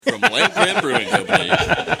from Land Grant Brewing Company,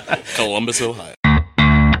 Columbus, Ohio.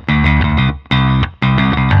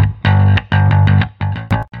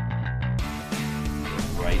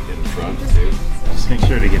 Right in front, too. Just make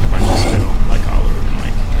sure to get a bunch of spittle, like all over the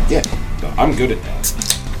mic. Yeah, no, I'm good at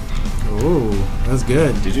that. Oh, that's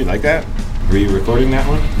good. Did you like that? Were you recording that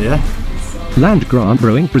one? Yeah. Land Grant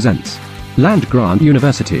Brewing presents Land Grant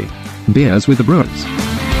University. Beers with the Brewers.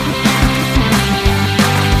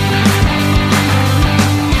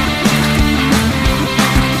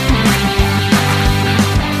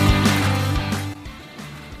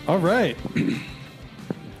 All right.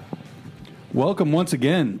 Welcome once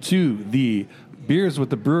again to the Beers with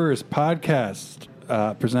the Brewers podcast,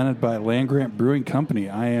 presented by Land Grant Brewing Company.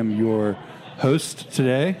 I am your host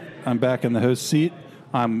today. I'm back in the host seat.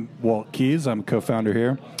 I'm Walt Keys. I'm a co-founder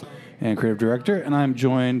here and creative director, and I'm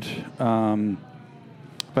joined by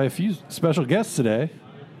a few special guests today.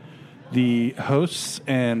 The hosts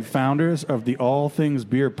and founders of the All Things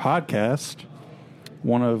Beer podcast.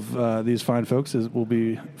 One of these fine folks will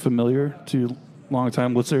be familiar to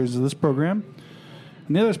longtime listeners of this program.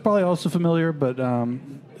 And the other is probably also familiar, but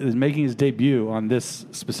is making his debut on this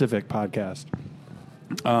specific podcast.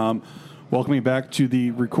 Welcoming back to the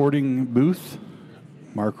recording booth,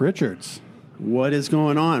 Mark Richards. What is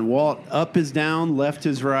going on? Walt, up is down, left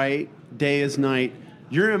is right, day is night.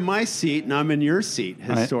 You're in my seat, and I'm in your seat,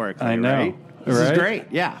 historically, I know. right? This is great,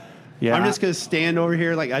 yeah. I'm just going to stand over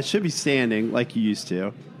here like I should be standing like you used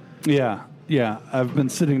to. Yeah. I've been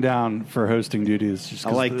sitting down for hosting duties. Just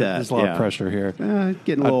 'cause I like that. There's a lot of pressure here.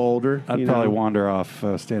 Getting a little older. I'd probably wander off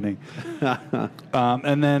standing.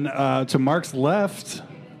 And then to Mark's left,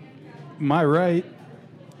 my right,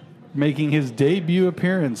 making his debut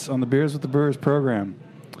appearance on the Beers with the Brewers program.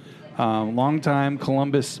 Longtime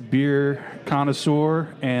Columbus beer connoisseur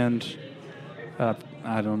and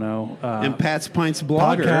I don't know. And Pat's Pints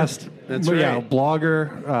blogger. Podcast. That's right. right. Yeah,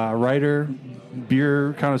 blogger, writer,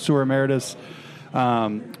 beer connoisseur emeritus.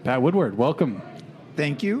 Pat Woodward, welcome.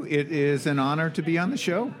 Thank you. It is an honor to be on the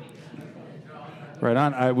show. Right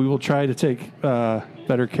on. We will try to take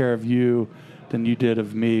better care of you than you did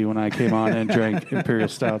of me when I came on and drank Imperial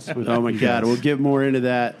Stouts with Oh, my you God. guys. We'll get more into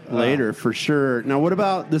that later, for sure. Now, what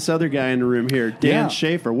about this other guy in the room here, Dan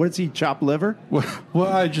Schaefer? What is he, chopped liver? Well,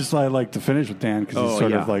 I like to finish with Dan because he's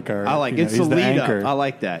sort of like our. I like it's the lead anchor. up. I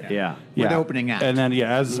like that. Yeah. With opening act. And then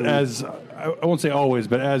as I won't say always,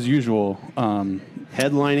 but as usual,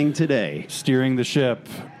 Headlining today. steering the ship,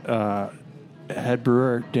 head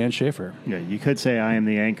brewer Dan Schaefer. Yeah, you could say I am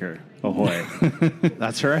the anchor. Ahoy.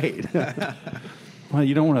 That's right. Well,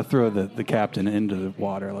 you don't want to throw the captain into the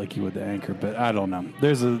water like you would the anchor, but I don't know.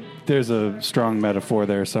 There's a strong metaphor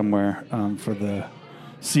there somewhere for the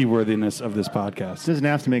seaworthiness of this podcast. Doesn't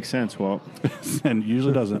have to make sense, Walt. And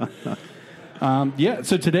usually doesn't.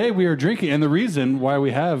 So today we are drinking, and the reason why we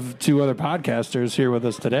have two other podcasters here with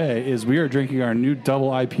us today is we are drinking our new double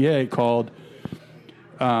IPA called,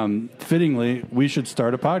 fittingly, We Should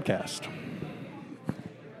Start a Podcast.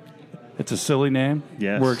 It's a silly name.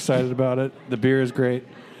 Yes. We're excited about it. The beer is great.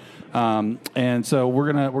 And so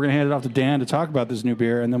we're gonna hand it off to Dan to talk about this new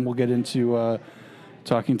beer, and then we'll get into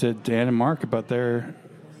talking to Dan and Mark about their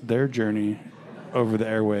journey over the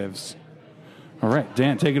airwaves. All right,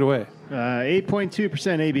 Dan, take it away. 8.2%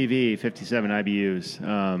 ABV, 57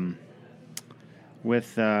 IBUs.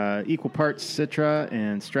 With equal parts Citra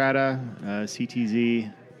and Strata,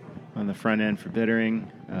 CTZ on the front end for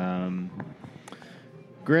bittering.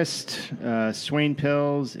 Grist, Swain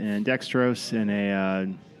Pills, and Dextrose in a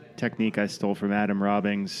technique I stole from Adam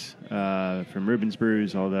Robbings from Rubens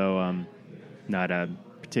Brews, although not a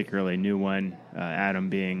particularly new one. Adam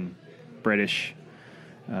being British,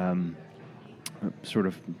 sort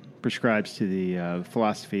of prescribes to the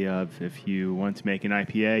philosophy of if you want to make an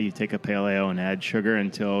IPA, you take a pale ale and add sugar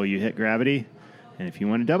until you hit gravity. And if you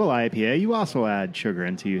want a double IPA, you also add sugar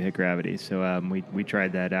until you hit gravity. So we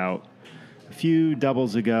tried that out a few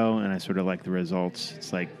doubles ago, and I sort of like the results.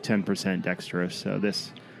 It's like 10% dextrose, so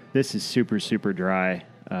this is super, super dry.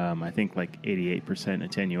 I think like 88%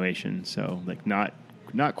 attenuation, so like not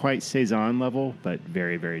quite Saison level, but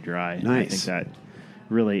very, very dry. Nice. I think that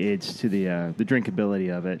really aids to the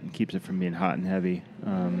drinkability of it and keeps it from being hot and heavy.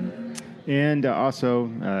 And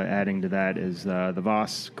also adding to that is the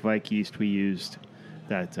Voss Kveik yeast we used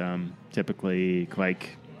that typically Kveik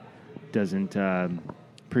doesn't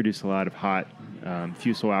produce a lot of hot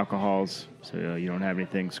fusel alcohols, so you don't have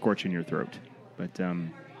anything scorching your throat. But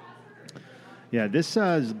this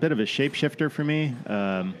is a bit of a shapeshifter for me.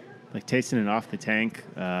 Like tasting it off the tank,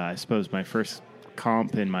 I suppose my first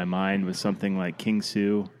comp in my mind was something like King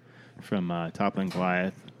Sue from Toppling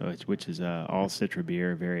Goliath, which is all Citra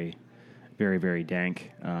beer, very, very, very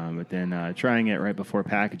dank. But then trying it right before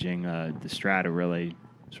packaging, the Strata really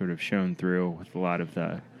sort of shone through with a lot of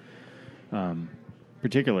the,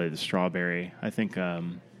 particularly the strawberry. I think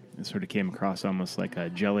it sort of came across almost like a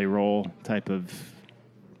jelly roll type of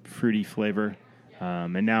fruity flavor.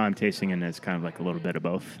 And now I'm tasting it, and it's kind of like a little bit of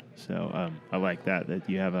both. So I like that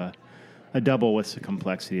you have a double with some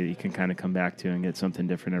complexity that you can kind of come back to and get something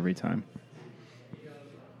different every time.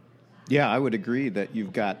 Yeah, I would agree that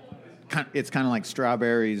you've got, it's kind of like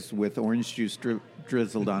strawberries with orange juice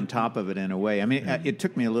drizzled on top of it in a way. I mean, it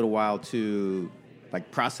took me a little while to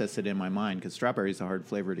process it in my mind because strawberry is a hard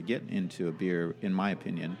flavor to get into a beer, in my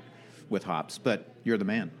opinion, with hops. But you're the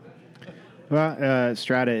man. Well,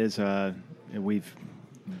 Strata is we've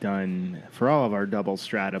done for all of our double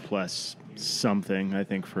Strata plus something, I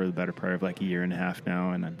think, for the better part of like a year and a half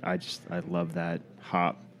now, and I love that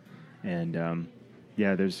hop. And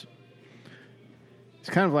it's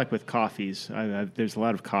kind of like with coffees. There's a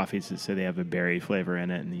lot of coffees that say they have a berry flavor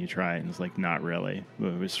in it, and then you try it, and it's like not really.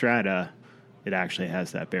 But with Strata, it actually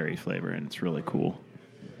has that berry flavor, and it's really cool.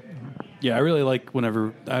 Yeah, I really like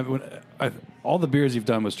whenever all the beers you've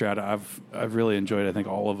done with Strata. I've really enjoyed, I think,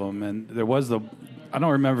 all of them. And there was I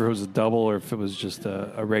don't remember if it was a double or if it was just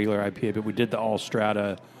a regular IPA, but we did the all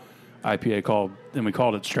Strata IPA and we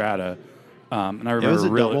called it Strata. And I remember it was a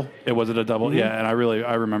double. Was it a double? Mm-hmm. Yeah, and I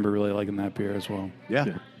remember really liking that beer as well.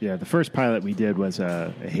 Yeah. Yeah, the first pilot we did was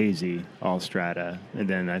a hazy all Strata, and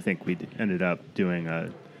then I think we ended up doing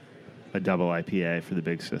a double IPA for the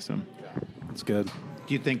big system. That's good.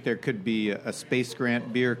 Do you think there could be a Space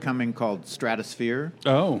Grant beer coming called Stratosphere?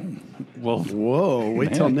 Oh, well. Whoa,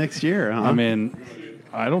 wait till next year, huh? I mean,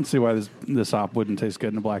 I don't see why this hop wouldn't taste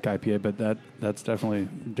good in a black IPA, but that's definitely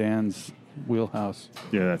Dan's wheelhouse.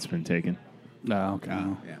 Yeah, that's been taken. No, okay.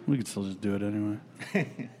 No. Yeah. We could still just do it anyway.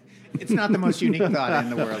 It's not the most unique thought in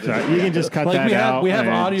the world. So you can just cut that out. We have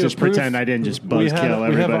and audio just proof. pretend I didn't just buzzkill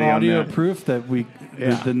everybody. We have audio on that. proof that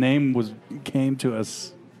the name came to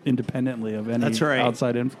us independently of any That's right.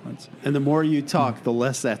 outside influence. And the more you talk, the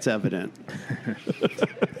less that's evident.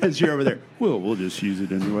 As you're over there, well, we'll just use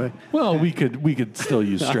it anyway. Well, we could still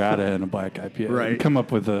use Strata and a black IPA. Right. And come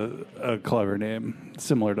up with a clever name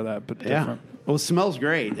similar to that, but different. Well, it smells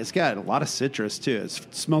great. It's got a lot of citrus, too. It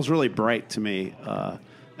smells really bright to me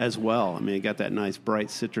as well. I mean, it got that nice, bright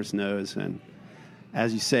citrus nose. And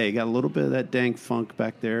as you say, it got a little bit of that dank funk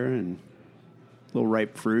back there and a little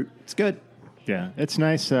ripe fruit. It's good. Yeah, it's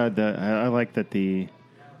nice. I like that the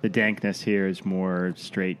dankness here is more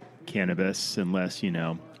straight cannabis and less,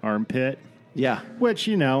 armpit. Yeah. Which,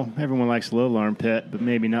 everyone likes a little armpit, but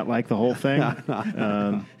maybe not like the whole thing.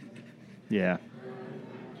 Yeah.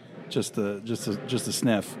 Just a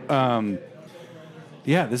sniff. And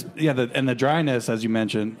the dryness, as you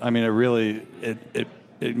mentioned. I mean, it really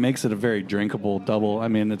it makes it a very drinkable double. I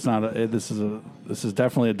mean, it's not this is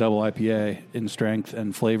definitely a double IPA in strength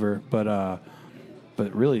and flavor, but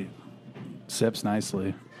really sips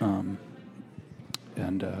nicely, and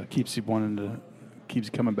keeps you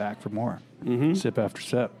coming back for more, sip after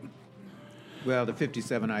sip. Well, the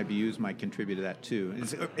 57 IBUs might contribute to that too.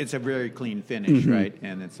 It's a very clean finish, right?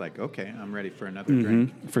 And it's like, okay, I'm ready for another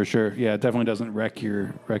drink. For sure. Yeah, it definitely doesn't wreck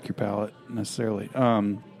your palate necessarily.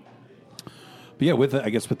 But yeah, with that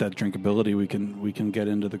drinkability, we can get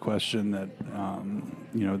into the question that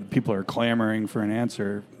people are clamoring for an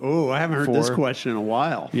answer. Oh, I haven't heard this question in a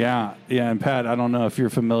while. Yeah, and Pat, I don't know if you're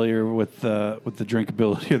familiar with the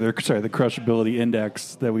drinkability or the crushability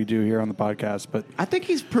index that we do here on the podcast, but I think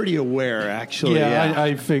he's pretty aware, actually. Yeah.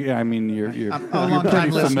 I figure. I mean, you're pretty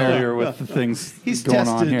familiar with the things going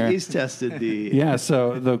on here. He's tested the. Yeah.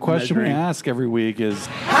 So the question we ask every week is,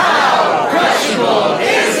 how crushable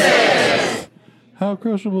is it? How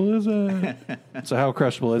crushable is it? So how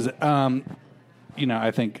crushable is it? I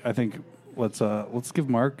think let's give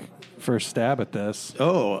Mark first stab at this.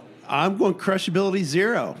 Oh, I'm going crushability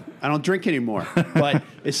 0. I don't drink anymore, but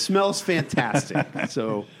it smells fantastic.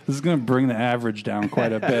 So this is going to bring the average down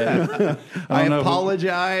quite a bit. I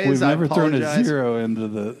apologize. We've never thrown a 0 into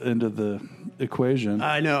the equation.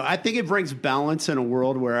 I know. I think it brings balance in a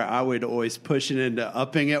world where I would always push it into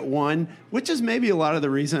upping at 1, which is maybe a lot of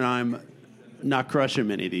the reason I'm not crushing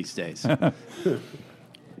many these days. All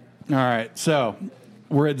right, so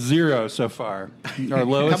we're at 0 so far. Our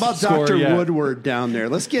lowest How about score Dr. yet. Woodward down there?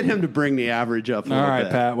 Let's get him to bring the average up a little All right,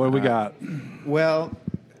 bit. Pat, what do we got? Well,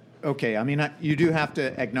 okay. I mean, you do have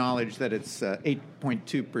to acknowledge that it's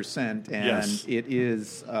 8.2%, and Yes. it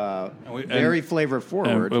is very flavor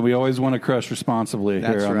forward. And we always want to crush responsibly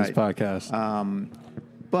That's here on right. this podcast.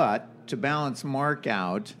 But to balance Mark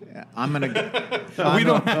out, I'm going to. We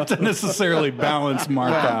don't have to necessarily balance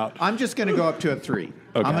Mark out. I'm just going to go up to a 3.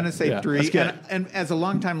 Okay. I'm going to say Yeah. 3. That's good. And as a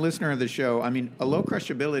longtime listener of the show, I mean, a low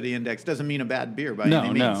crushability index doesn't mean a bad beer by No,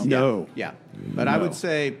 any means. no. Yeah. But I would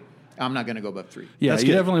say I'm not going to go above 3. Yeah, That's you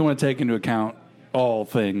good. definitely want to take into account all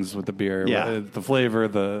things with the beer. Yeah. The flavor,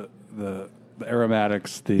 the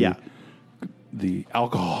aromatics, the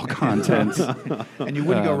alcohol content. And you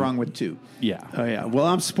wouldn't go wrong with 2. Yeah. Oh, yeah. Well,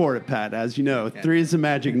 I'm sportive, Pat. As you know, 3 is the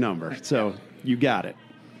magic number. So you got it.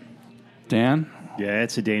 Dan? Yeah,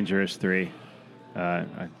 it's a dangerous 3.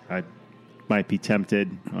 I might be tempted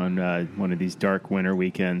on one of these dark winter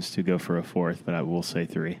weekends to go for a 4th, but I will say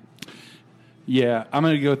 3. Yeah, I'm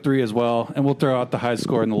going to go 3 as well, and we'll throw out the high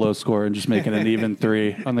score and the low score and just make it an even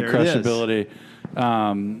 3 on the There it is.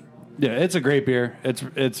 crushability. Yeah, it's a great beer.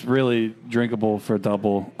 It's really drinkable for a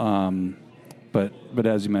double. But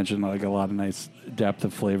as you mentioned, like a lot of nice depth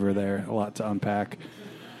of flavor there, a lot to unpack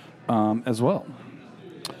as well.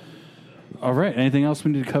 All right, anything else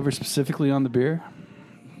we need to cover specifically on the beer?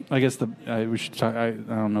 I guess we should talk. I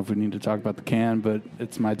don't know if we need to talk about the can, but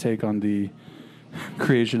it's my take on the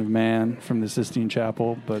creation of man from the Sistine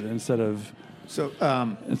Chapel. But instead of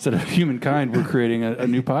humankind, we're creating a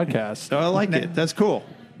new podcast. Oh, I like it. That's cool.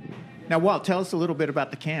 Now, Walt, tell us a little bit about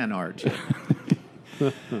the can art.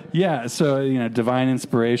 Yeah, so divine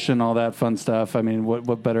inspiration, all that fun stuff. I mean,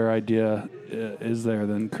 what better idea is there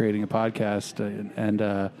than creating a podcast? And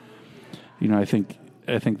I think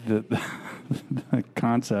that the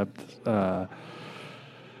concept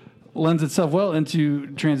lends itself well into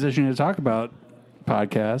transitioning to talk about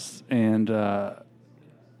podcasts. And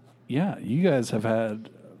you guys have had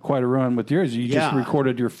quite a run with yours. You just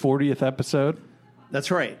recorded your 40th episode. That's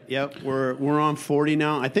right. Yep, we're on 40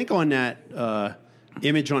 now. I think on that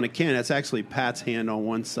image on a can, that's actually Pat's hand on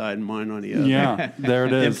one side and mine on the other. Yeah, there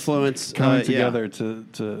it is. Influence coming together to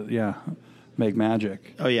make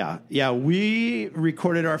magic. Oh yeah, yeah. We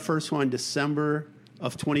recorded our first one December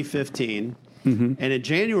of 2015, and in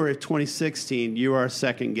January of 2016, you were our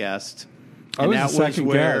second guest. I And was that the second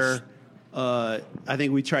was where guest. I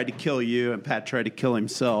think we tried to kill you, and Pat tried to kill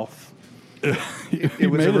himself. It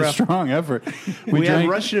was made a strong effort. We had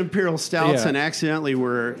drank- Russian Imperial Stouts Yeah. and accidentally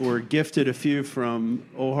were gifted a few from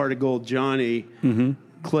Old Heart of Gold Johnny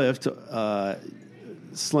Clift,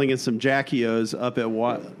 slinging some Jackie O's up at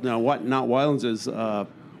not Wylands,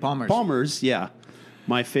 Palmer's, yeah.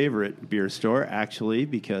 My favorite beer store, actually,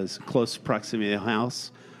 because close proximity to the house.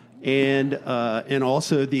 And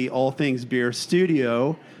also the All Things Beer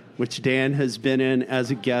Studio, which Dan has been in as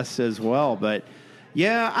a guest as well. But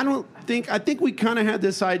yeah, I think we kind of had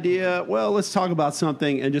this idea, well, let's talk about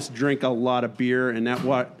something and just drink a lot of beer, and that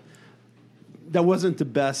wasn't the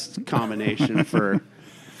best combination for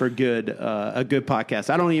a good podcast.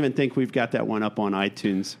 I don't even think we've got that one up on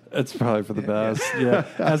iTunes. It's probably for the best. Yeah.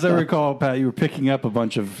 As I recall, Pat, you were picking up a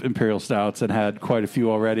bunch of Imperial Stouts and had quite a few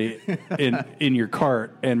already in your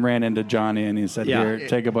cart, and ran into Johnny, and he said, Yeah. "Here,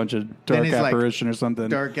 take a bunch of Then Dark he's like, Apparition or something."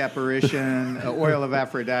 Dark Apparition, Oil of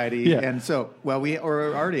Aphrodite. Yeah. And so, we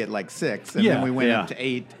were already at like 6, and Yeah. then we went Yeah. up to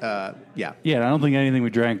 8. Yeah. Yeah, and I don't think anything we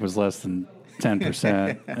drank was less than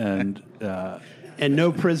 10%, And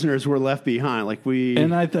no prisoners were left behind.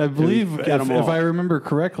 And I believe, got 'em if all. I remember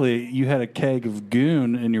correctly, you had a keg of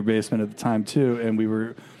Goon in your basement at the time too, and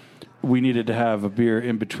we needed to have a beer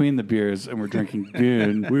in between the beers, and we're drinking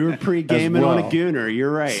Goon. We were pre-gaming as well. on a Gooner.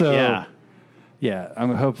 You're right. So,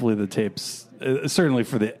 yeah. Hopefully the tapes, certainly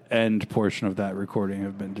for the end portion of that recording,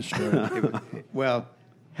 have been destroyed. Well,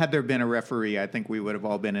 had there been a referee, I think we would have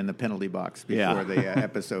all been in the penalty box before Yeah. the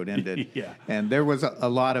episode ended. Yeah. And there was a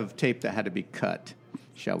lot of tape that had to be cut,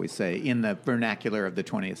 shall we say, in the vernacular of the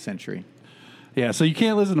 20th century. Yeah, so you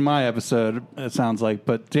can't listen to my episode, it sounds like.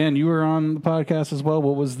 But, Dan, you were on the podcast as well.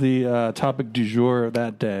 What was the topic du jour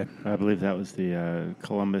that day? I believe that was the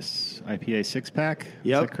Columbus IPA 6-pack.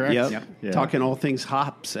 Yep. Is that correct? Yep. Yeah. Talking all things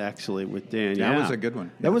hops, actually, with Dan. That Yeah. was a good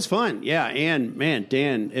one. That was fun. Yeah. And, man,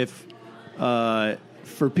 Dan, if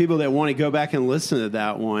for people that want to go back and listen to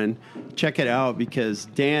that one, check it out, because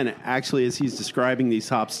Dan, actually, as he's describing these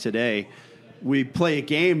hops today, we play a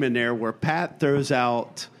game in there where Pat throws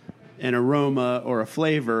out an aroma or a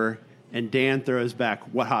flavor, and Dan throws back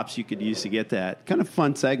what hops you could use to get that. Kind of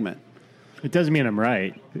fun segment. It doesn't mean I'm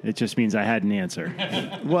right. It just means I had an answer.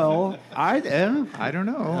 Well, I don't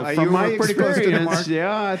know. from You my were pretty close to the experience, mark.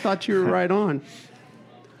 yeah, I thought you were right on.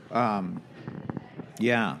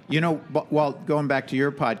 Yeah. Well, going back to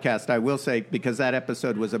your podcast, I will say, because that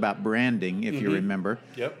episode was about branding, if you remember.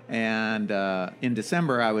 Yep. And in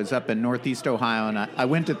December, I was up in Northeast Ohio, and I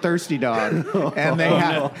went to Thirsty Dog, and they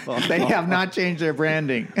have not changed their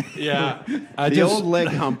branding. Yeah. The old leg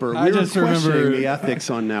humper. I We were just remember- questioning the ethics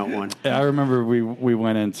on that one. I remember we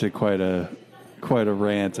went into quite a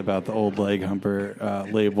rant about the old leg humper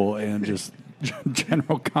label and just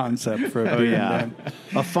general concept for a beer. Yeah.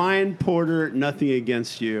 A fine porter, nothing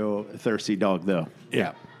against you. Thirsty Dog, though.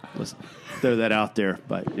 Yeah. Let's throw that out there.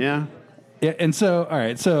 But, yeah. Yeah, and so all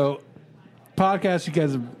right, so podcast,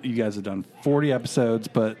 you guys have done 40 episodes,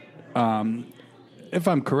 but if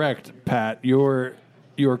I'm correct, Pat, your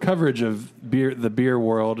coverage of the beer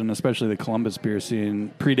world, and especially the Columbus beer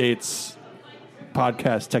scene, predates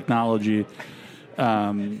podcast technology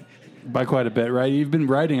by quite a bit, right? You've been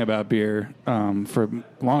writing about beer for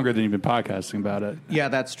longer than you've been podcasting about it. Yeah,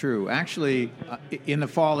 that's true. Actually, in the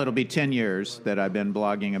fall, it'll be 10 years that I've been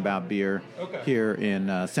blogging about beer here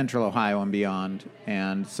in Central Ohio and beyond.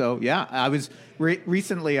 And so, yeah, I was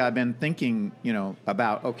recently I've been thinking,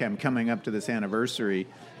 about, I'm coming up to this anniversary,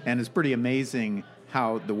 and it's pretty amazing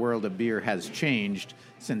how the world of beer has changed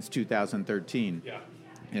since 2013.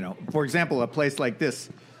 Yeah. For example, a place like this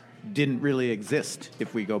didn't really exist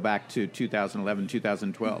if we go back to 2011,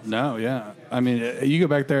 2012. No, yeah. I mean, you go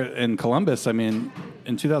back there in Columbus, in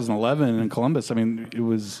 2011 in Columbus, it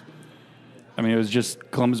was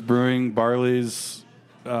just Columbus Brewing, Barley's,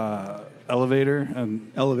 Elevator.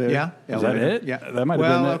 Elevator. Yeah. Is that it? Yeah. That might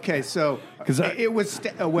have been it. Okay, so 'Cause it was,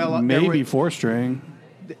 maybe 4-string.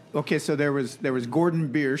 Okay, so there was Gordon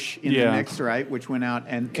Biersch in the mix, right, which went out,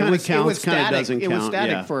 and Kinda counts, kinda static. doesn't It was count,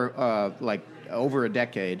 static yeah. for over a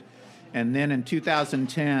decade, and then in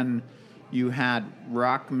 2010 you had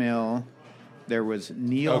Rock Mill. There was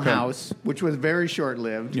Neil House, which was very short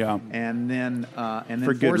lived. Yeah. and then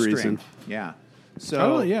For good 4-string. reason. Yeah.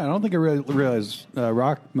 So I don't think I realized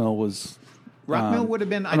Rock Mill was. Rock Mill would have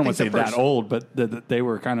been. I don't think want to say the first, that old, but they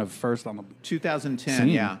were kind of first on the 2010, scene.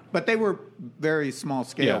 yeah. But they were very small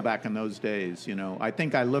scale Yeah. back in those days, I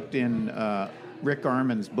think I looked in Rick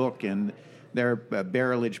Arman's book, and their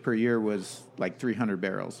barrelage per year was like 300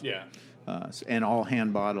 barrels. Yeah. And all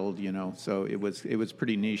hand bottled, so it was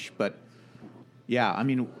pretty niche. But, yeah,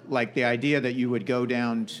 like the idea that you would go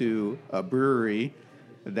down to a brewery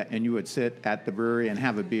and you would sit at the brewery and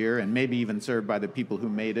have a beer and maybe even served by the people who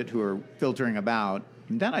made it, who are filtering about,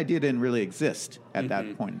 and that idea didn't really exist at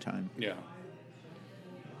that point in time. Yeah.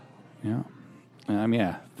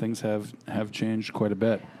 Yeah. Things have changed quite a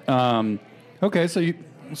bit. Okay, so you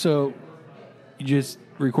just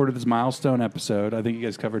recorded this milestone episode. I think you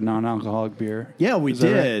guys covered non-alcoholic beer. Yeah, we Is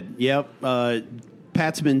that did. right? Yep.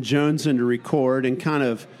 Pat's been jonesing to record, and kind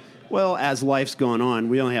of, as life's gone on,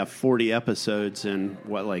 we only have 40 episodes in,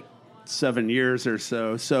 7 years or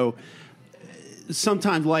so. So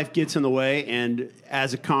sometimes life gets in the way, and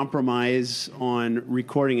as a compromise on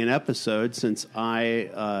recording an episode, since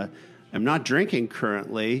I am not drinking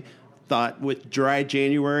currently, thought with dry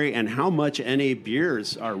January and how much NA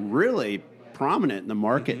beers are really prominent in the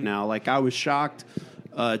market now. I was shocked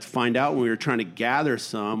to find out when we were trying to gather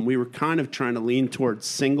some. We were kind of trying to lean towards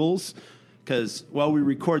singles because, we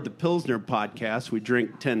record the Pilsner podcast. We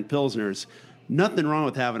drink 10 Pilsners. Nothing wrong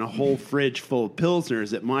with having a whole fridge full of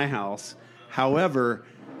Pilsners at my house. However,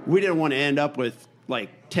 we didn't want to end up with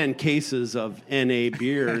 10 cases of NA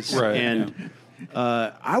beers. Right, and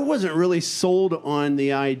I wasn't really sold on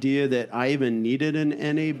the idea that I even needed an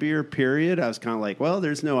NA beer, period. I was kind of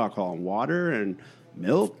there's no alcohol in water and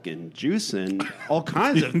milk and juice and all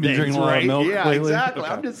kinds of You've been things, drinking a lot of right? milk Yeah, lately? exactly.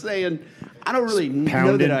 Okay. I'm just saying, I don't really know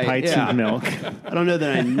Pounded that pints of milk. I don't know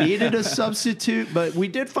that I needed a substitute, but we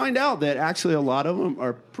did find out that actually a lot of them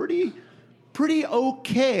are pretty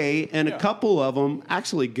okay, and a couple of them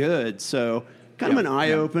actually good. So kind of an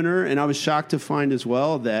eye-opener, and I was shocked to find as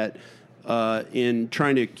well that in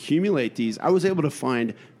trying to accumulate these, I was able to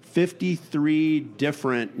find 53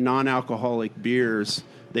 different non-alcoholic beers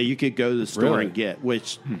that you could go to the store Really? and get,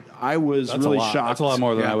 which I was That's really a lot. shocked. That's a lot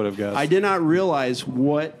more than I would have guessed. I did not realize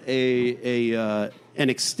what an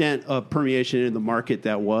extent of permeation in the market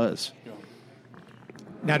that was.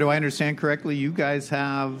 Now, do I understand correctly? You guys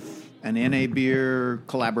have an NA beer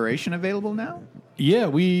collaboration available now? Yeah,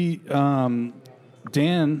 we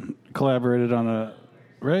Dan collaborated on a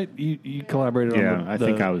right. You collaborated on. Yeah, I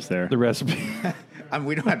think I was there. The recipe.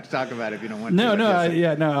 We don't have to talk about it if you don't want No,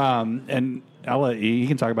 to. no, and I'll let you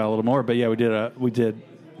can talk about it a little more. But yeah, we did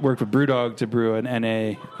work with BrewDog to brew an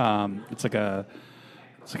NA. It's like a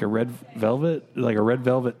red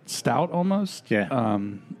velvet, stout almost. Yeah.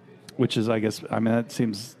 Which is, I guess, that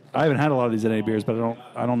seems I haven't had a lot of these NA beers, but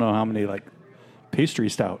I don't know how many like pastry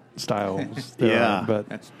stout styles there are. But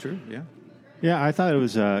That's true, yeah. Yeah, I thought it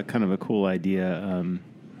was kind of a cool idea.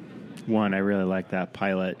 One, I really like that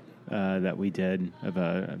pilot that we did of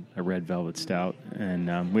a red velvet stout,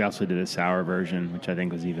 and we also did a sour version, which I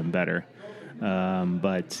think was even better.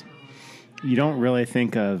 But you don't really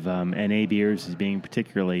think of NA beers as being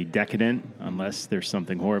particularly decadent unless there's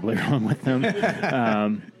something horribly wrong with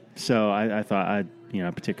them. So I thought,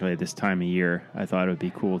 particularly at this time of year, I thought it would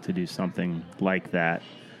be cool to do something like that.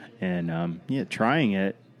 And trying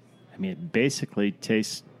it, I mean, it basically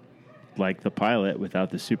tastes like the pilot without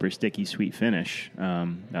the super sticky sweet finish. I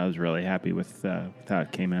was really happy with how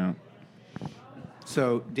it came out.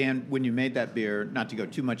 So, Dan, when you made that beer, not to go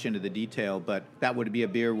too much into the detail, but that would be a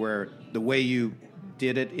beer where the way you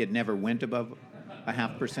did it, it never went above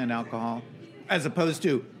 0.5% alcohol, as opposed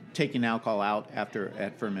to taking alcohol out after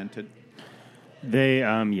it fermented? They,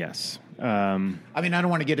 yes. I mean, I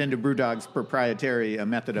don't want to get into BrewDog's proprietary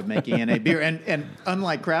method of making NA beer, and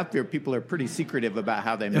unlike craft beer, people are pretty secretive about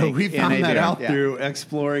how they make we found NA that beer. out through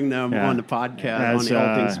exploring them on the podcast, on the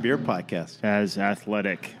All Things Beer podcast. As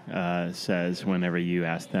Athletic says whenever you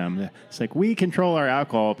ask them, it's like, we control our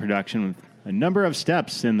alcohol production with a number of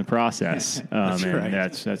steps in the process. That's and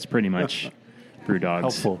right. That's pretty much BrewDog's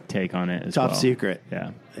Helpful. take on it as Top well. secret.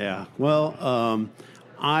 Yeah. Yeah. Well,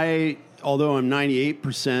 although I'm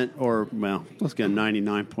 98% or, well, let's go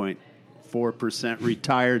 99.4%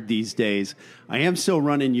 retired these days, I am still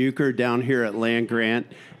running Euchre down here at Land Grant.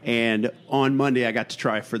 And on Monday, I got to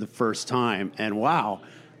try it for the first time. And wow,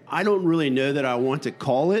 I don't really know that I want to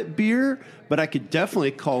call it beer, but I could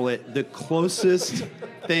definitely call it the closest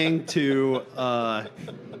thing to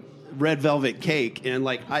red velvet cake. And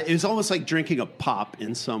it was almost like drinking a pop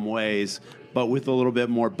in some ways, but with a little bit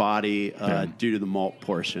more body due to the malt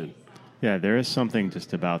portion. Yeah, there is something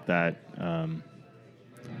just about that.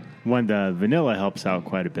 When the vanilla helps out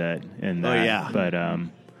quite a bit in that. Oh, yeah. But,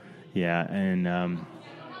 and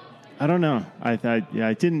I don't know. I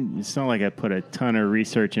didn't, it's not like I put a ton of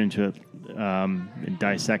research into it, and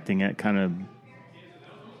dissecting it kind of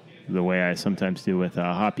the way I sometimes do with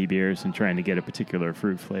hoppy beers and trying to get a particular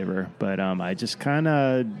fruit flavor. But I just kind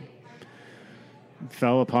of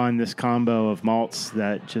fell upon this combo of malts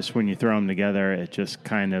that just when you throw them together, it just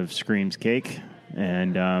kind of screams cake.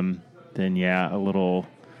 And then, a little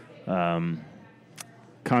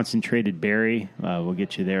concentrated berry will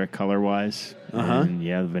get you there color-wise. And,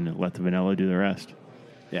 let the vanilla do the rest.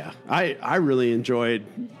 Yeah, I really enjoyed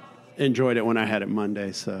it when I had it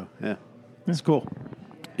Monday. So, yeah, it's cool.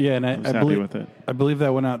 yeah, and I happy believe with it. I believe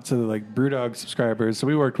that went out to like BrewDog subscribers. So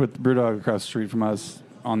we worked with BrewDog across the street from us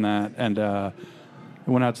on that, and it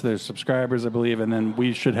went out to their subscribers, I believe, and then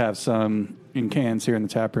we should have some in cans here in the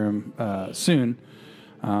tap room soon.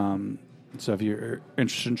 So if you're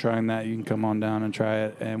interested in trying that, you can come on down and try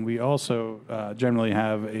it. And we also generally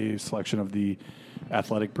have a selection of the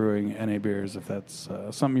Athletic Brewing NA beers. If that's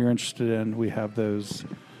something you're interested in, we have those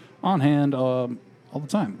on hand all the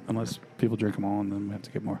time, unless people drink them all and then we have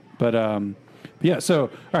to get more. But yeah, so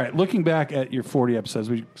all right, looking back at your 40 episodes,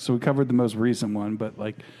 we covered the most recent one, but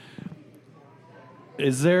like,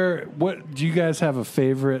 do you guys have a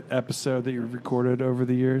favorite episode that you've recorded over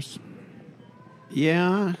the years?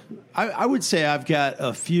 Yeah, I would say I've got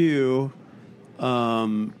a few.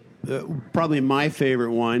 Probably my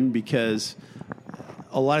favorite one, because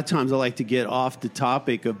a lot of times I like to get off the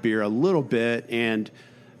topic of beer a little bit. And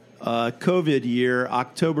COVID year,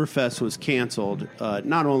 Oktoberfest was canceled.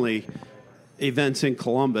 Not only events in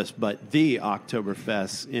Columbus, but the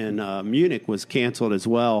Oktoberfest in Munich was canceled as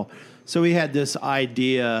well. So we had this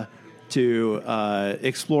idea to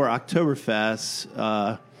explore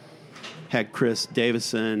Oktoberfest. Had Chris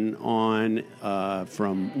Davison on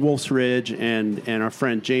from Wolf's Ridge and our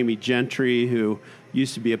friend Jamie Gentry, who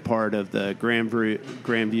used to be a part of the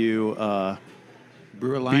Grandview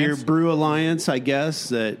Brew Alliance, I guess,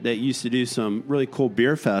 that used to do some really cool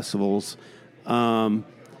beer festivals. And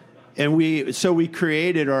we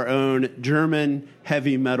created our own German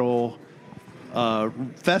heavy metal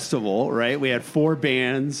festival, right? We had 4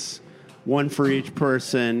 bands, 1 for each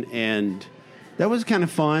person, and that was kind of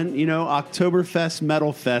fun. Oktoberfest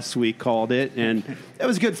Metal Fest, we called it, and that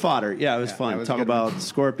was good fodder. Yeah, it was fun. Talk about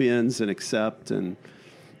Scorpions and Accept, and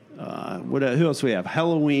who else we have?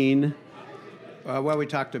 Halloween. Well, we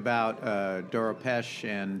talked about Doro Pesch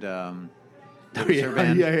and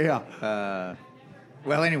Yeah.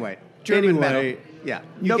 Well, anyway, German metal. Yeah,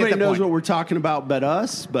 nobody knows what we're talking about but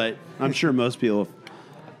us, but I'm sure most people,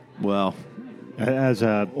 well, As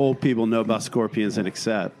a old people know about Scorpions and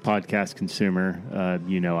accept. podcast consumer,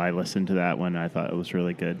 I listened to that one. I thought it was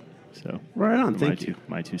really good. So Right on. Thank you.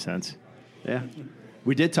 My 2 cents. Yeah.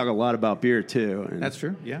 We did talk a lot about beer, too. And That's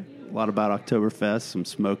true. Yeah. a lot about Oktoberfest, some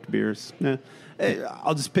smoked beers. Yeah. Hey,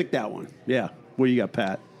 I'll just pick that one. Yeah. What do you got,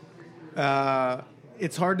 Pat?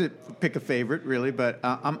 It's hard to pick a favorite, really, but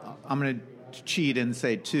I'm going to cheat and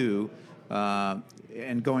say 2.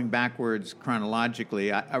 And going backwards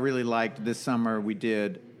chronologically, I really liked this summer we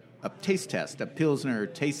did a taste test, a Pilsner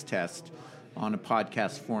taste test on a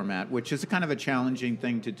podcast format, which is a kind of a challenging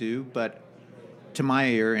thing to do, but to my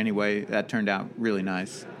ear anyway, that turned out really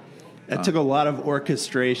nice. It took a lot of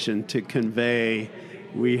orchestration to convey.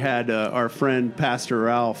 We had our friend Pastor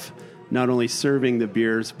Ralph not only serving the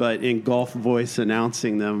beers, but in golf voice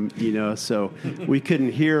announcing them, so we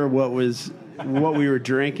couldn't hear what we were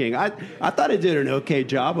drinking. I thought it did an okay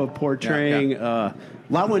job of portraying. A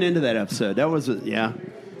lot went into that episode. That was,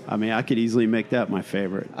 I mean, I could easily make that my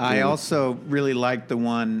favorite. I also really liked the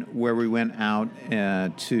one where we went out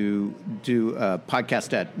to do a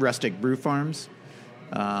podcast at Rustic Brew Farms.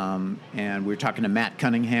 And we were talking to Matt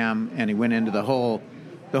Cunningham, and he went into the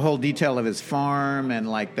whole detail of his farm and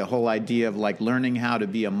like the whole idea of like learning how to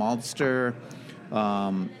be a maltster.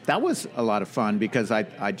 That was a lot of fun because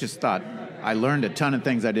I just thought I learned a ton of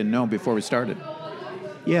things I didn't know before we started.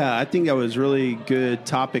 Yeah, I think that was really good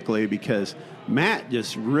topically because Matt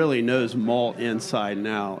just really knows malt inside and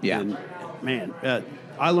out. Yeah. And man,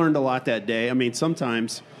 I learned a lot that day. I mean,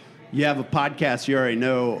 sometimes you have a podcast, you already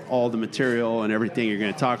know all the material and everything you're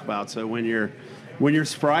going to talk about. So when you're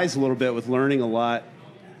surprised a little bit with learning a lot,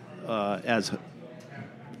 as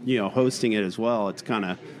hosting it as well,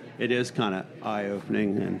 it is kind of eye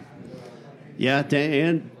opening. And yeah,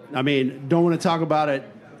 Dan, I mean, don't want to talk about it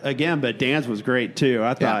again, but Dan's was great too.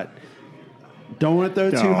 I thought, don't want to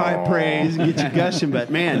throw too high praise and get you gushing, but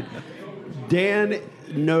man, Dan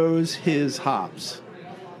knows his hops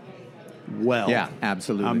well. Yeah,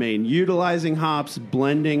 absolutely. I mean, utilizing hops,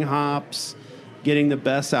 blending hops, getting the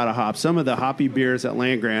best out of hops. Some of the hoppy beers at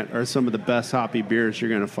Land Grant are some of the best hoppy beers you're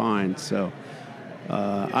going to find. So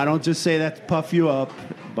I don't just say that to puff you up,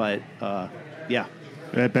 but yeah.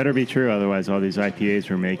 That better be true, otherwise all these IPAs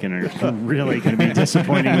we're making are really going to be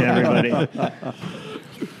disappointing to everybody.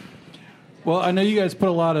 Well, I know you guys put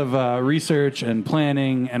a lot of research and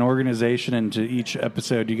planning and organization into each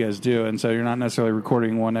episode you guys do, and so you're not necessarily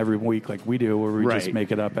recording one every week like we do, where we just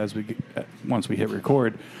make it up as we once we hit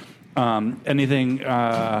record. Anything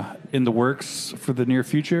in the works for the near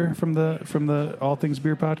future from the All Things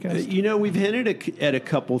Beer podcast? We've hinted at a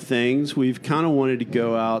couple things. We've kind of wanted to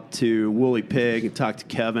go out to Woolly Pig and talk to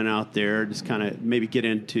Kevin out there, just kind of maybe get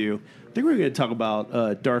into. I think we were going to talk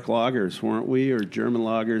about dark lagers, weren't we, or German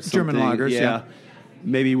lagers? German lagers, yeah.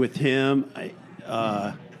 Maybe with him.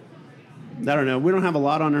 I don't know. We don't have a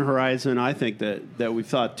lot on the horizon. I think that we've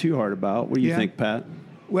thought too hard about. What do you think, Pat?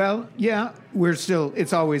 Well, yeah,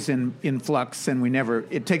 it's always in flux, and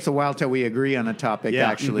it takes a while till we agree on a topic,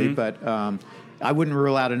 actually, but I wouldn't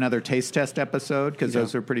rule out another taste test episode, because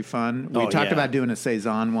those are pretty fun. We talked about doing a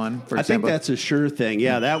Saison one, for example. I think that's a sure thing.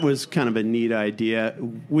 Yeah, that was kind of a neat idea.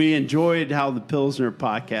 We enjoyed how the Pilsner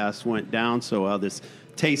podcast went down so well, this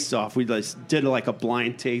taste-off. We just did like a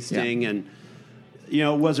blind tasting, and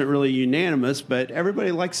it wasn't really unanimous, but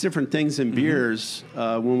everybody likes different things in beers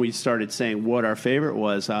when we started saying what our favorite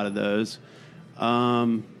was out of those.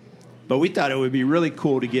 But we thought it would be really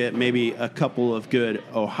cool to get maybe a couple of good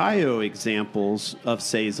Ohio examples of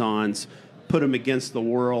Saisons, put them against the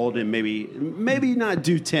world, and maybe not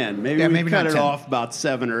do 10. Maybe cut it off about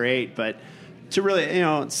 7 or 8, but to really,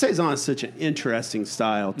 Saison is such an interesting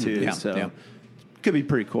style, too. It could be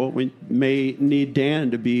pretty cool. We may need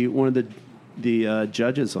Dan to be one of the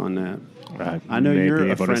judges on that. I know you're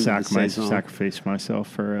able to sacrifice myself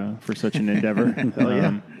for such an endeavor. Hell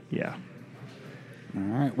yeah. Yeah. All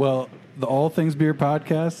right. Well, the All Things Beer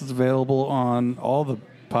podcast is available on all the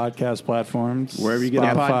podcast platforms. Wherever you get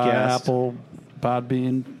a podcast. Apple,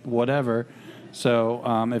 Podbean, whatever. So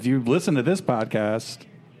if you listen to this podcast,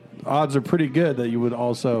 odds are pretty good that you would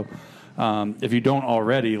also, if you don't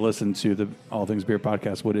already listen to the All Things Beer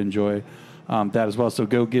podcast, would enjoy that as well. So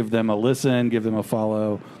go give them a listen, give them a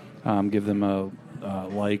follow, give them a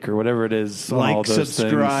like or whatever it is. Like, all those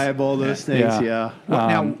subscribe, things. all those things, yeah.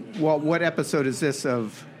 What episode is this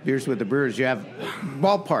of Beers with the Brewers? You have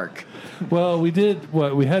ballpark. Well, we did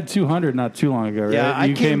we had 200 not too long ago, right? Yeah, I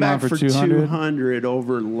you came back on for 200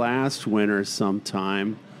 over last winter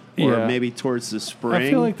sometime, or maybe towards the spring. I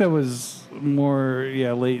feel like that was more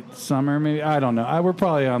late summer, maybe. I don't know. We're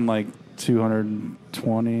probably on like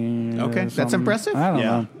 220. Okay, that's something. impressive. I don't Yeah.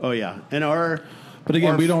 know. Oh yeah. And our But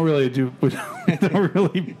again, our we don't really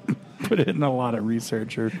put in a lot of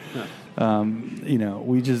research or,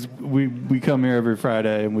 we come here every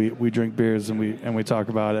Friday and we drink beers and we talk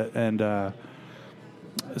about it. And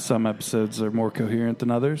some episodes are more coherent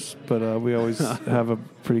than others, but we always have a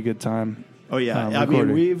pretty good time. Oh yeah. I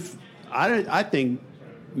recording. mean, I think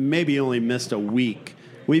maybe only missed a week.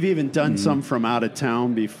 We've even done some from out of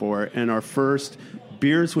town before, and our first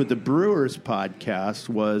Beers with the Brewers podcast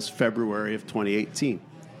was February of 2018.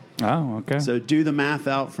 Oh, okay. So do the math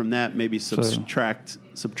out from that. Maybe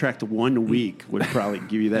subtract 1 week would probably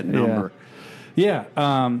give you that number. Yeah.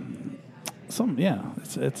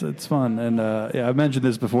 It's fun, and I've mentioned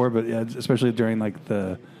this before, but especially during like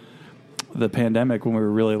the pandemic when we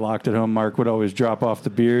were really locked at home, Mark would always drop off the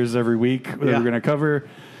beers every week that we were going to cover,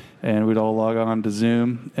 and we'd all log on to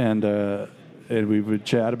Zoom and we would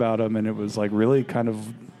chat about them, and it was like really kind of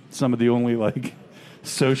some of the only like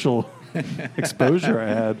social exposure I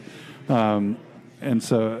had, and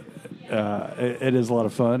so it is a lot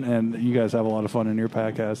of fun, and you guys have a lot of fun in your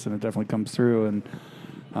podcast, and it definitely comes through, and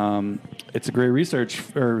it's a great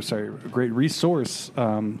great resource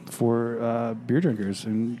for beer drinkers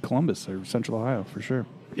in Columbus or Central Ohio for sure.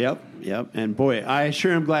 Yep. And boy, I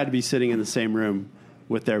sure am glad to be sitting in the same room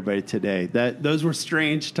with everybody today. Those were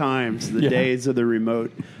strange times, the days of the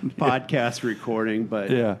remote podcast recording.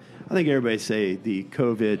 But I think everybody say the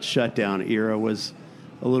COVID shutdown era was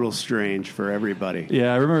a little strange for everybody.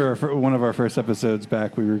 Yeah, I remember one of our first episodes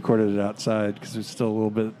back. We recorded it outside because it was still a little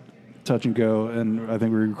bit touch and go, and I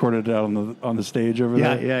think we recorded it out on the stage over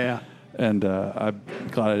there. Yeah. And I'm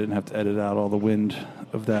glad I didn't have to edit out all the wind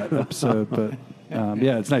of that episode. But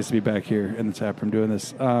it's nice to be back here in the tap room doing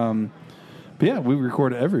this. But yeah, we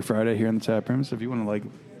record every Friday here in the tap room. So if you want to like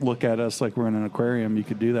look at us like we're in an aquarium, you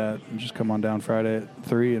could do that and just come on down Friday at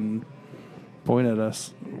 3 and point at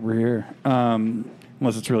us. We're here.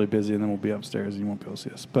 Unless it's really busy, and then we'll be upstairs and you won't be able to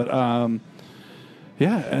see us. But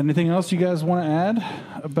anything else you guys want to add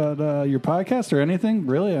about your podcast or anything?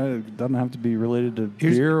 Really, it doesn't have to be related to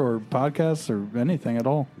beer or podcasts or anything at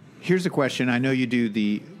all. Here's a question. I know you do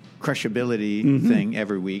the crushability thing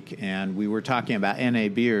every week, and we were talking about NA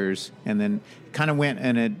beers, and then kind of went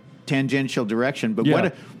in a tangential direction.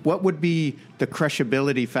 But what would be the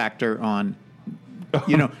crushability factor on,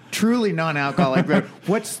 truly non-alcoholic beer?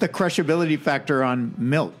 What's the crushability factor on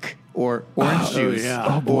milk or orange juice?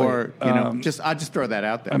 Or I'll just throw that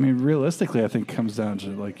out there. I mean, realistically, I think it comes down to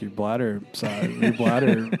like your bladder size, your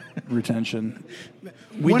bladder retention.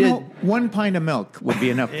 One pint of milk would be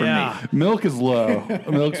enough for me. Milk is low.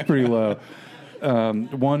 Milk's pretty low.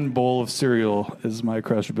 One bowl of cereal is my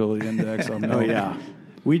crushability index on milk. Oh, yeah.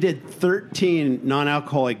 We did 13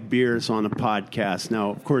 non-alcoholic beers on a podcast.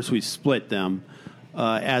 Now, of course, we split them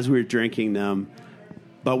as we were drinking them.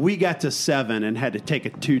 But we got to 7 and had to take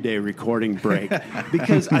a 2-day recording break.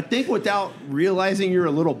 Because I think without realizing you're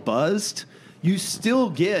a little buzzed, you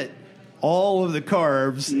still get all of the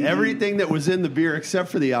carbs, everything that was in the beer except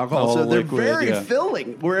for the alcohol. All so they're liquid, very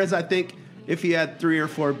filling. Whereas I think if you had 3 or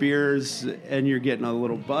 4 beers and you're getting a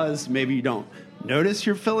little buzzed, maybe you don't notice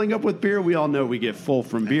you're filling up with beer. We all know we get full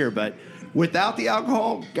from beer, but without the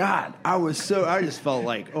alcohol, God, I just felt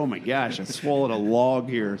like, oh my gosh, I swallowed a log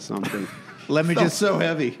here or something. So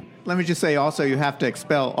heavy. Let me just say also, you have to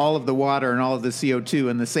expel all of the water and all of the CO2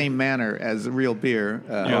 in the same manner as real beer.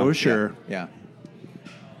 Sure. Yeah.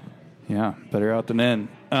 Yeah, better out than in.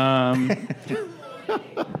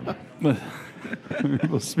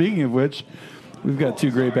 Well, speaking of which, we've got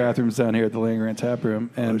 2 great bathrooms down here at the Land Grant Tap Room.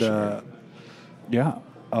 And, I'm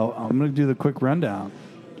going to do the quick rundown,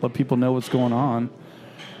 let people know what's going on.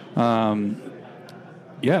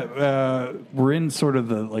 We're in sort of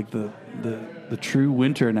the true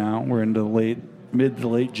winter now. We're into mid to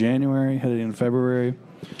late January, heading into February.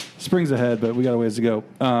 Spring's ahead, but we got a ways to go.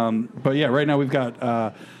 Right now we've got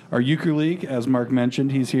our Euchre League, as Mark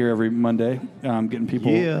mentioned. He's here every Monday, getting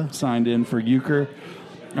people signed in for Euchre.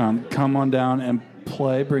 Come on down and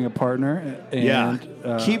play, bring a partner.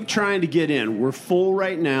 And, keep trying to get in. We're full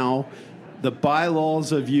right now. The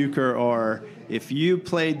bylaws of Euchre are, if you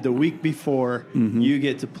played the week before, you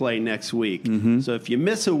get to play next week. So if you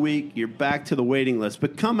miss a week, you're back to the waiting list.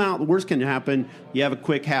 But come out. The worst can happen. You have a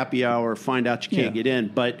quick happy hour, find out you can't get in.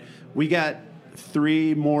 But we got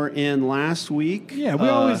 3 more in last week. Yeah, we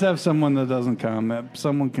always have someone that doesn't come.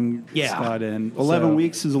 Someone can slide in. 11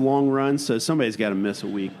 weeks is a long run, so somebody's got to miss a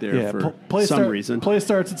week there for some reason. Play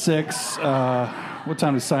starts at 6. What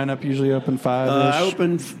time does sign up usually open?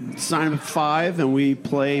 5-ish? Sign up at 5, and we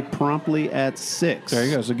play promptly at 6. There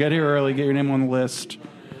you go. So get here early, get your name on the list.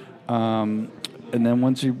 And then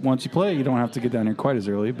once you play, you don't have to get down here quite as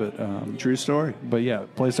early. But True story. But yeah,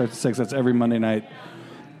 play starts at 6. That's every Monday night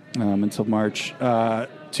until March.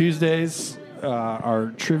 Tuesdays,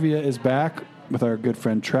 our trivia is back with our good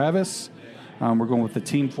friend Travis. We're going with the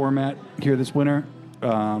team format here this winter.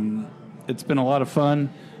 It's been a lot of fun.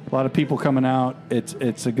 A lot of people coming out.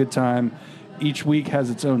 It's a good time. Each week has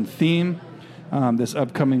its own theme. This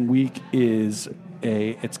upcoming week it's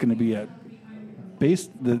going to be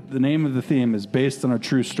the name of the theme is based on a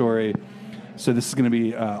true story. So this is going to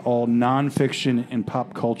be all nonfiction and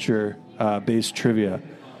pop culture based trivia.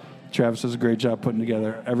 Travis does a great job putting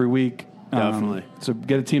together every week. Definitely. So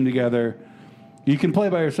get a team together. You can play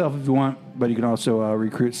by yourself if you want, but you can also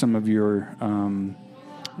recruit some of your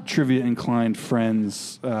trivia-inclined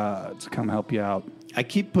friends to come help you out. I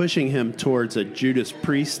keep pushing him towards a Judas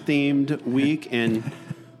Priest-themed week, and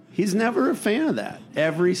he's never a fan of that.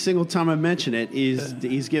 Every single time I mention it,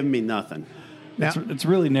 he's giving me nothing. Now, It's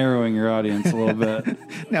really narrowing your audience a little bit.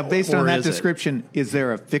 now based Or on that is it? description, is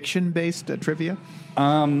there a fiction-based trivia?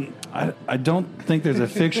 I don't think there's a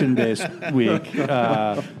fiction-based week,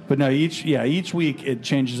 but no. Each week it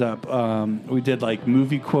changes up. We did like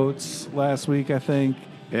movie quotes last week, I think.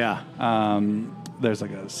 Yeah. There's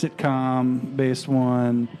like a sitcom-based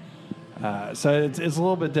one. So it's a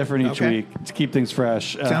little bit different each Okay. week to keep things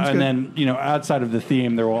fresh. Sounds and good. then outside of the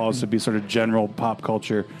theme, there will also be sort of general pop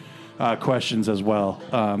culture questions as well.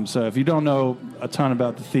 So if you don't know a ton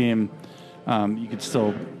about the theme, you could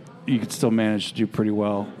still manage to do pretty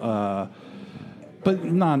well. But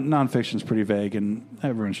nonfiction is pretty vague, and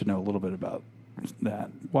everyone should know a little bit about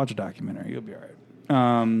that. Watch a documentary; you'll be all right.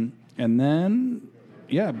 And then,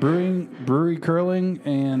 brewery curling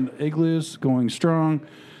and igloos going strong.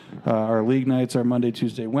 Our league nights are Monday,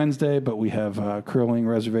 Tuesday, Wednesday, but we have curling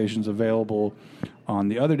reservations available on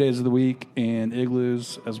the other days of the week, and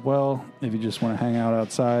igloos as well if you just want to hang out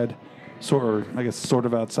outside, sort of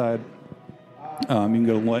outside. You can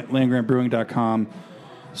go to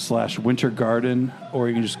landgrantbrewing.com/winter garden, or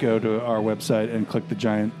you can just go to our website and click the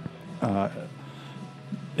giant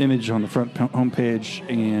image on the front homepage,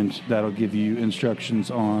 and that'll give you instructions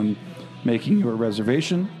on making your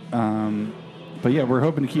reservation. But yeah, we're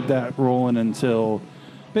hoping to keep that rolling until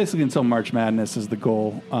March Madness is the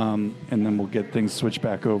goal, and then we'll get things switched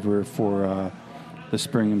back over for the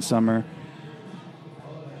spring and summer.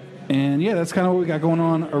 And yeah, that's kind of what we got going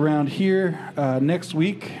on around here. Next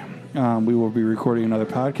week, we will be recording another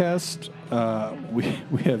podcast. We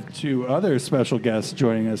have 2 other special guests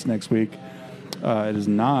joining us next week. It is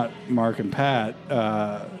not Mark and Pat,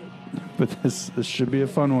 but this should be a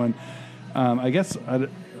fun one. I guess I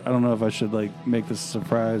don't know if I should make this a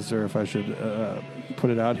surprise or if I should put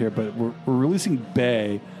it out here, but we're releasing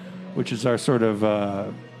Bay, which is our sort of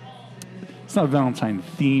it's not a Valentine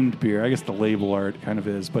themed beer. I guess the label art kind of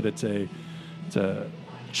is, but it's a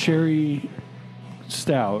cherry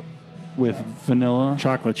stout with vanilla,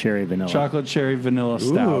 Chocolate cherry vanilla.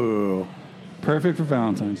 stout. Ooh. Perfect for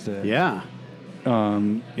Valentine's Day. Yeah.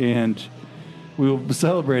 And we will be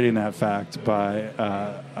celebrating that fact by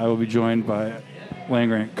I will be joined by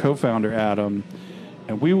Land Grant co-founder Adam,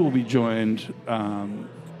 and we will be joined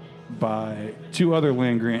by 2 other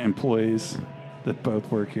Land Grant employees that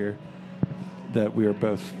both work here. That we are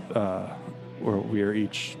both, or we are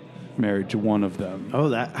each married to one of them. Oh,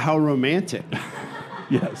 how romantic.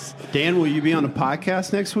 Yes. Dan, will you be on the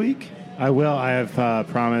podcast next week? I will. I have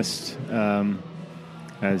promised,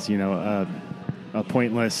 as you know, a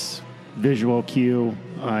pointless visual cue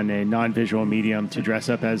on a non-visual medium to dress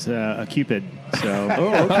up as a Cupid. So,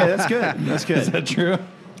 Oh, okay, that's good. That's good. Is that true?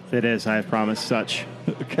 it is. I have promised such.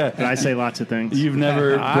 Okay. And I say lots of things. You've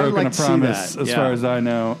never I would broken like a to see promise, that, as yeah. far as I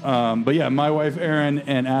know. But yeah, my wife Erin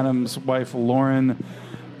and Adam's wife Lauren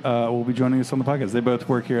will be joining us on the podcast. They both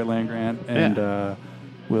work here at Land Grant, and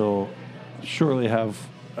we'll shortly have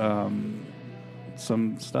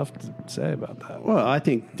some stuff to say about that. Well, I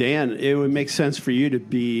think, Dan, it would make sense for you to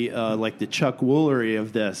be like the Chuck Woolery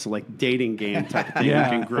of this, like dating game type of thing. Yeah,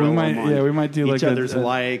 you can grow we might- them on yeah, we might do each like a- other's a-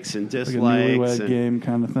 likes and Like a dislikes. newlywed and- game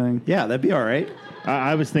kind of thing. Yeah, that'd be all right.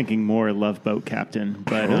 I was thinking more Love Boat Captain,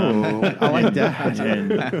 but I like that.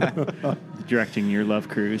 and directing your love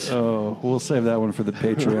cruise. Oh, we'll save that one for the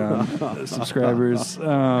Patreon subscribers.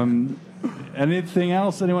 Anything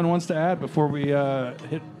else anyone wants to add before we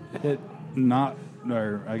hit not,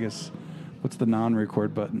 or I guess, what's the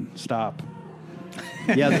non-record button? Stop.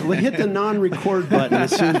 Yeah, hit the non-record button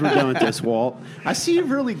as soon as we're done with this, Walt. I see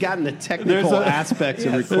you've really gotten the technical aspects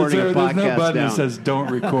of recording a podcast There's no button down. that says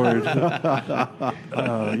 "Don't record."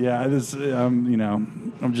 Yeah, this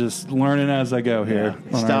I'm just learning as I go here.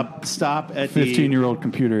 Stop at 15-year-old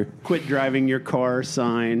computer. Quit driving your car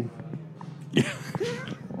sign.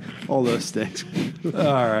 All those things. All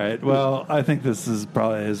right. Well, I think this is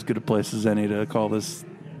probably as good a place as any to call this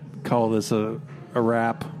a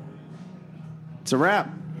wrap. It's a wrap.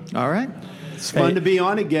 All right. It's fun to be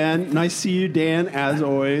on again. Nice to see you, Dan, as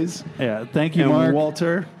always. Yeah. Thank you, and Mark.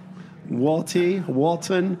 Walton.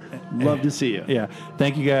 Love to see you. Yeah.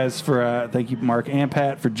 Thank you guys thank you, Mark and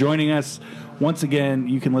Pat, for joining us. Once again,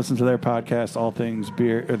 you can listen to their podcast, All Things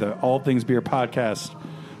Beer, or the All Things Beer podcast,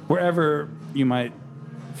 wherever you might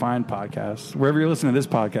find podcasts. Wherever you're listening to this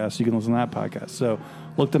podcast, you can listen to that podcast. So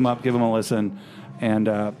look them up, give them a listen, and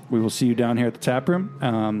we will see you down here at the tap room.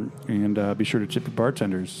 And be sure to tip your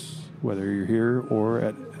bartenders, whether you're here or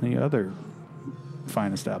at any other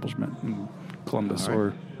fine establishment in Columbus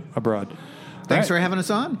or abroad. Thanks for having us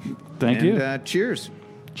on. Thank you. Cheers.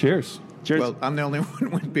 Cheers. Well, I'm the only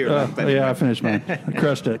one with beer left. Anyway. Yeah, I finished mine. I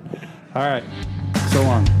crushed it. All right. So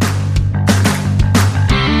long.